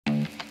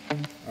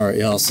Alright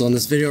y'all, so in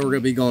this video we're going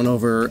to be going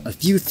over a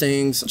few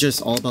things,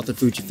 just all about the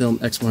Fujifilm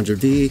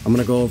X100V. I'm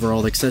going to go over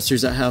all the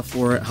accessories I have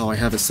for it, how I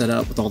have it set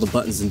up with all the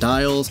buttons and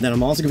dials. Then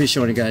I'm also going to be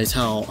showing you guys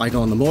how I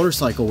go on the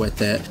motorcycle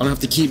with it. I don't have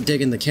to keep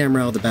digging the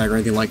camera out of the bag or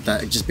anything like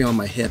that. It just be on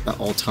my hip at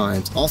all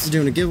times. Also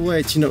doing a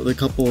giveaway to note a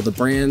couple of the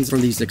brands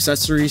from these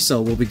accessories,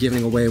 so we'll be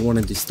giving away one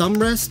of these thumb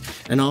rests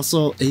and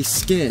also a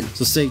skin.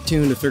 So stay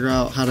tuned to figure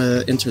out how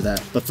to enter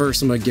that. But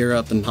first I'm going to gear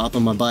up and hop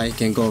on my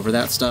bike and go over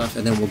that stuff,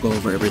 and then we'll go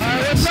over everything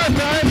else.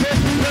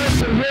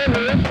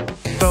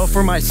 So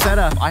for my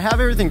setup, I have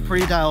everything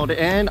pre-dialed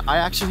in. I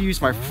actually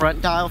use my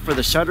front dial for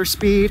the shutter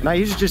speed, and I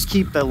usually just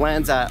keep the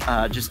lens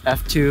at just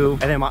f2,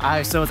 and then my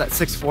ISO is at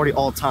 640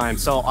 all time.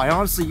 So I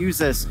honestly use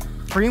this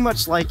pretty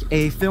much like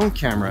a film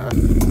camera.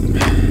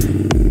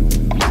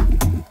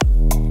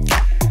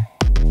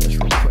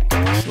 Just real quick,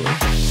 actually.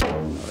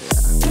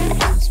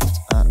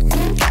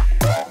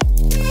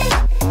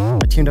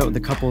 Teamed up with a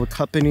couple of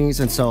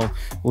companies, and so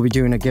we'll be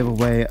doing a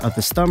giveaway of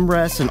the thumb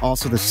rest and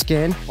also the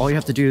skin. All you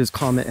have to do is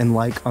comment and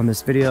like on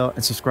this video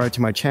and subscribe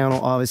to my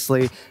channel,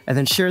 obviously, and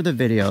then share the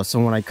video.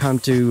 So when I come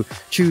to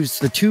choose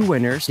the two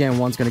winners, again,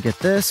 one's gonna get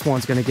this,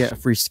 one's gonna get a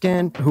free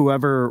skin.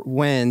 Whoever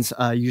wins,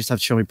 you just have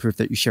to show me proof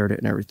that you shared it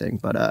and everything.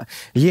 But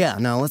yeah,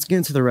 now let's get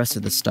into the rest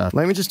of the stuff.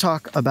 Let me just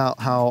talk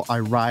about how I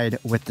ride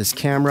with this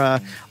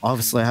camera.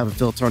 Obviously I have a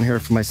filter on here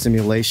for my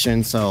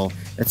simulation, so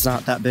it's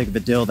not that big of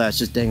a deal that's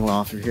just dangling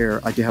off of here.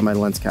 I do have my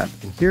lens cap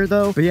in here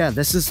though. But yeah,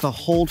 this is the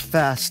hold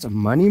fast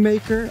money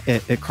maker.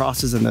 It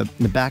crosses in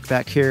the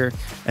back here,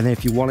 and then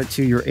if you wanted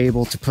to, you're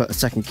able to put a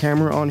second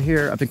camera on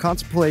here. I've been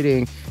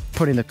contemplating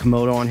putting the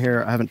Komodo on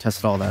here. I haven't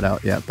tested all that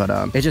out yet, but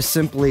it just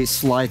simply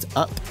slides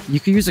up. You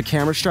can use a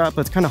camera strap,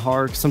 but it's kind of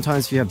hard.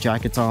 Sometimes if you have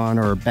jackets on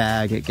or a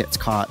bag, it gets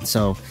caught.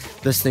 So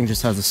this thing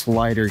just has a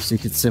slider, so you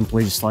can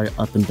simply just slide it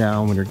up and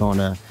down when you're going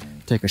to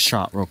take a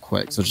shot real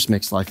quick. So it just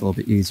makes life a little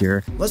bit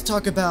easier. Let's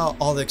talk about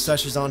all the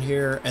accessories on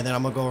here, and then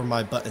I'm gonna go over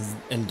my buttons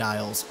and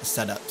dials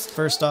setups.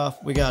 First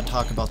off, we gotta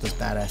talk about this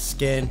badass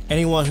skin.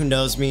 Anyone who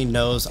knows me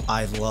knows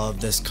I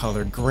love this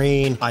colored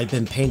green. I've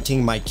been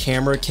painting my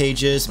camera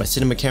cages, my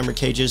cinema camera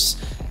cages.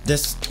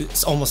 This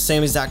is almost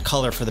same exact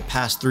color for the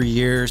past 3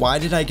 years. Why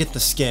did I get the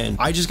skin?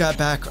 I just got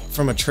back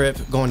from a trip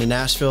going to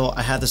Nashville.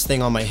 I had this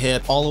thing on my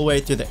hip all the way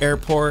through the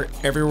airport.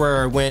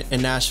 Everywhere I went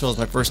in Nashville, it was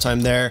my first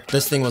time there.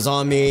 This thing was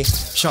on me.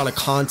 Shot a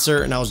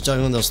concert and I was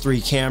juggling those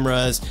 3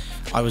 cameras.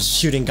 I was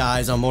shooting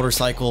guys on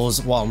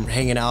motorcycles while I'm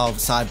hanging out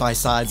side by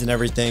sides and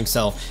everything.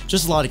 So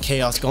just a lot of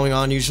chaos going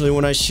on usually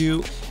when I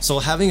shoot. So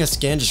having a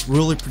skin just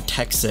really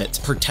protects it.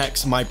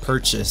 Protects my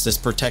purchase. This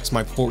protects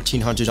my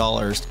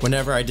 $1,400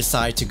 whenever I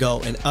decide to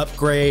go and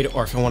upgrade,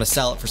 or if I want to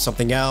sell it for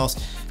something else.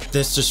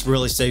 This just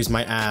really saves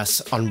my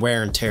ass on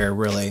wear and tear,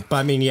 really. But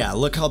I mean, yeah,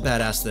 look how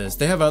badass this is.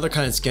 They have other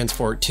kind of skins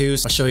for it too.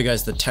 So I'll show you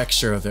guys the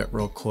texture of it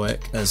real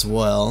quick as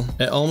well.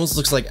 It almost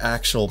looks like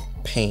actual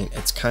paint.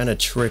 It's kind of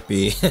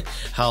trippy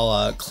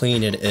how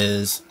clean it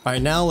is. All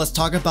right, now let's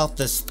talk about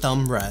this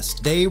thumb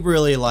rest. They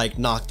really like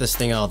knock this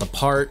thing out of the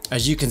park.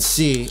 As you can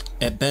see,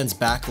 it bends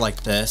back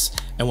like this.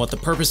 And what the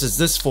purpose is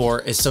this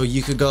for is so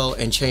you could go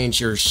and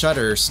change your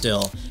shutter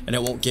still and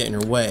it won't get in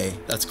your way.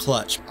 That's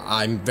clutch.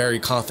 I'm very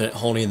confident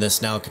holding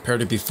this now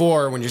compared to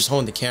before when you're just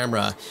holding the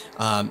camera.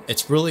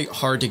 It's really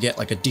hard to get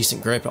like a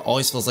decent grip. It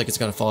always feels like it's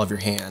gonna fall out of your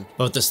hand.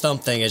 But with this thumb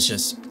thing, it's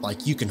just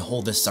like you can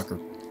hold this sucker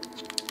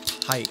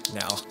tight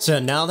now. So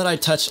now that I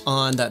touched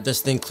on that this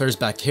thing clears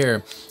back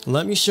here,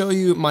 let me show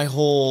you my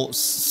whole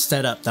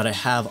setup that I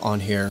have on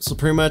here. So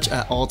pretty much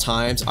at all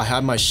times, I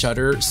have my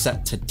shutter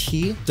set to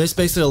T. This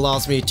basically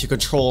allows me to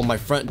control my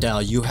front dial.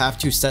 You have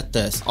to set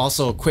this.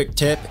 Also, a quick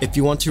tip, if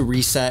you want to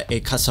reset a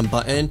custom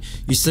button,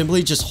 you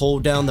simply just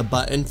hold down the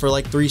button for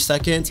like 3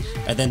 seconds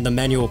and then the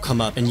menu will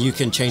come up and you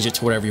can change it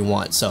to whatever you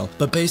want. So,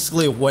 but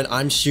basically when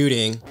I'm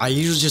shooting, I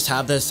usually just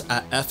have this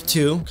at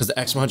f2 because the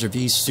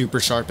X100V is super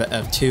sharp at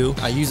f2.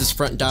 I use this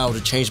front dial to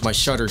change my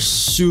shutter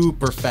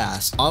super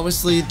fast.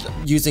 Obviously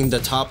using the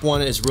top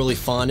one is really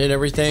fun and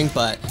everything,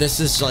 but this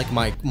is like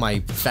my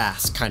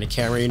fast kind of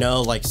camera, you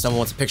know, like someone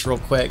wants a picture real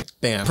quick,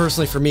 bam.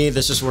 Personally for me,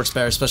 this just works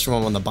better, especially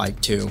when I'm on the bike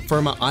too.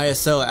 For my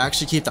ISO, I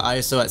actually keep the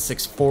ISO at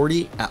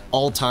 640 at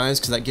all times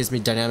because that gives me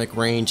dynamic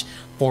range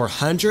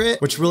 400,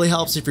 which really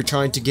helps if you're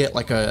trying to get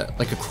like a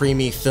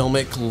creamy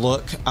filmic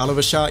look out of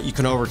a shot. You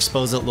can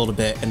overexpose it a little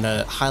bit, and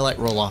the highlight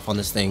roll off on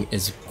this thing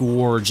is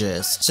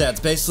gorgeous. So yeah, it's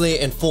basically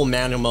in full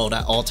manual mode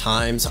at all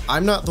times.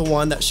 I'm not the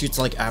one that shoots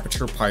like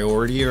aperture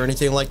priority or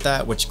anything like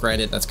that, which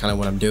granted, that's kind of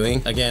what I'm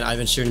doing. Again, I've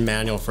been shooting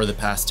manual for the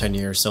past 10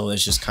 years, so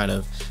it's just kind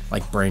of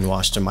like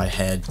brainwashed in my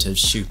head to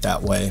shoot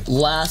that way.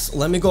 Last,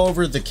 let me go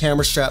over the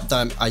camera strap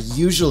that I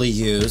usually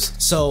use.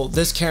 So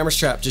this camera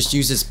strap just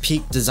uses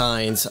Peak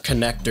Designs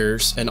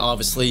connectors, and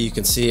obviously you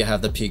can see I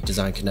have the Peak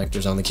Design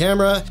connectors on the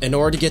camera. In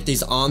order to get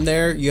these on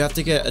there, you have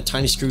to get a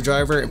tiny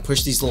screwdriver and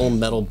push these little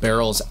metal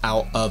barrels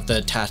out of the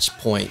attached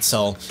point.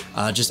 So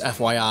just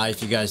FYI,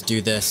 if you guys do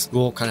this,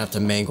 we'll kind of have to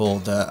mangle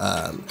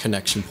the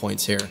connection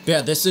points here. But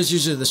yeah, this is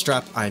usually the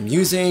strap I'm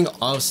using.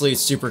 Obviously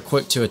it's super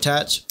quick to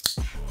attach.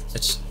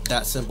 It's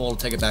that simple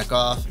to take it back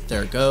off.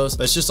 There it goes.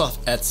 But it's just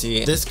off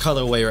Etsy. This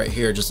colorway right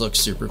here just looks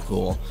super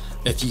cool.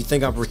 If you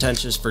think I'm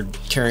pretentious for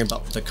caring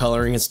about the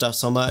coloring and stuff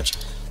so much,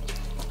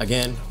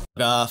 again,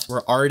 off.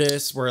 We're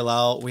artists.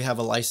 We have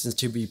a license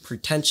to be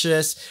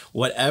pretentious.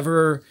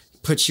 Whatever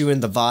puts you in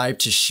the vibe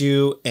to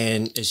shoot,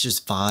 and it's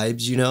just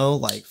vibes, you know,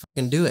 like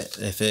fucking do it.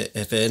 If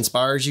it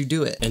inspires you,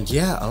 do it. And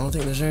yeah, I don't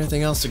think there's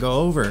anything else to go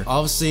over.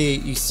 Obviously,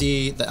 you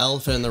see the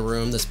elephant in the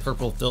room, this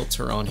purple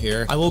filter on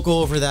here. I will go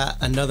over that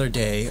another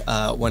day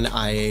when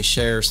I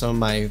share some of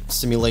my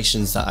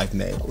simulations that I've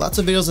made. Lots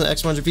of videos on the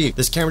X100V.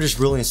 This camera just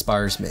really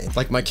inspires me.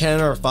 Like my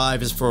Canon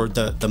R5 is for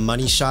the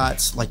money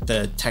shots, like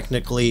the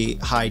technically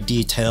high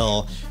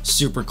detail,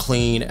 super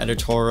clean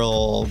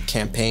editorial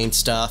campaign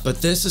stuff.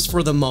 But this is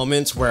for the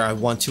moments where I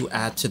want to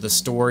add to the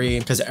story,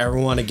 because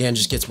everyone again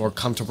just gets more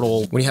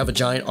comfortable when you have a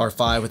giant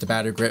R5 with a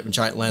battery grip and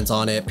giant lens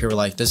on it. People are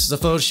like, this is a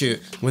photo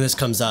shoot. When this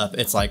comes up,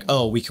 it's like,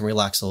 oh, we can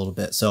relax a little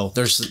bit. So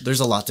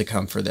there's a lot to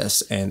come for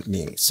this and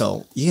me.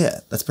 So yeah,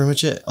 that's pretty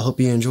much it. I hope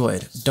you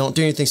enjoyed. Don't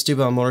do anything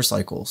stupid on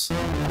motorcycles.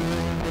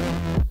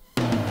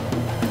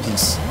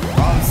 Peace.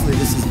 Honestly,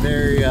 this is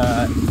very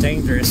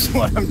dangerous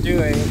what I'm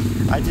doing.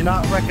 I do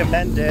not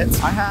recommend it.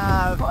 I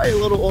have probably a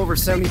little over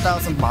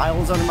 70,000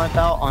 miles under my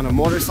belt on a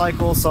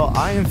motorcycle, so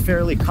I am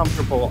fairly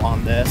comfortable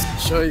on this.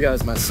 Show you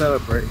guys my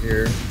setup right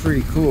here.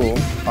 Pretty cool.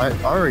 I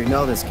already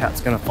know this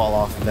cat's gonna fall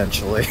off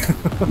eventually. Should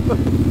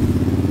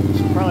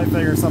probably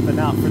figure something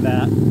out for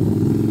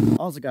that.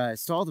 Also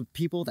guys, to all the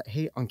people that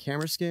hate on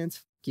camera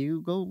skins,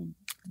 you go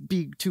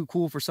be too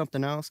cool for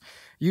something else.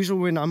 Usually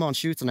when I'm on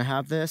shoots and I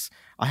have this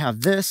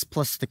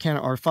plus the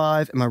Canon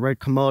R5 and my red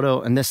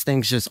Komodo, and this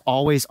thing's just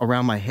always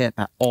around my hip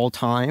at all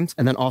times.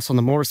 And then also on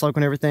the motorcycle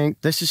and everything,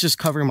 this is just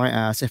covering my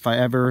ass if I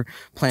ever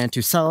plan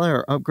to sell it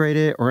or upgrade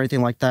it or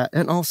anything like that.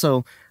 And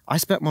also, I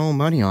spent my own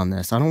money on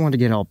this. I don't want to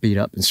get all beat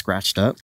up and scratched up.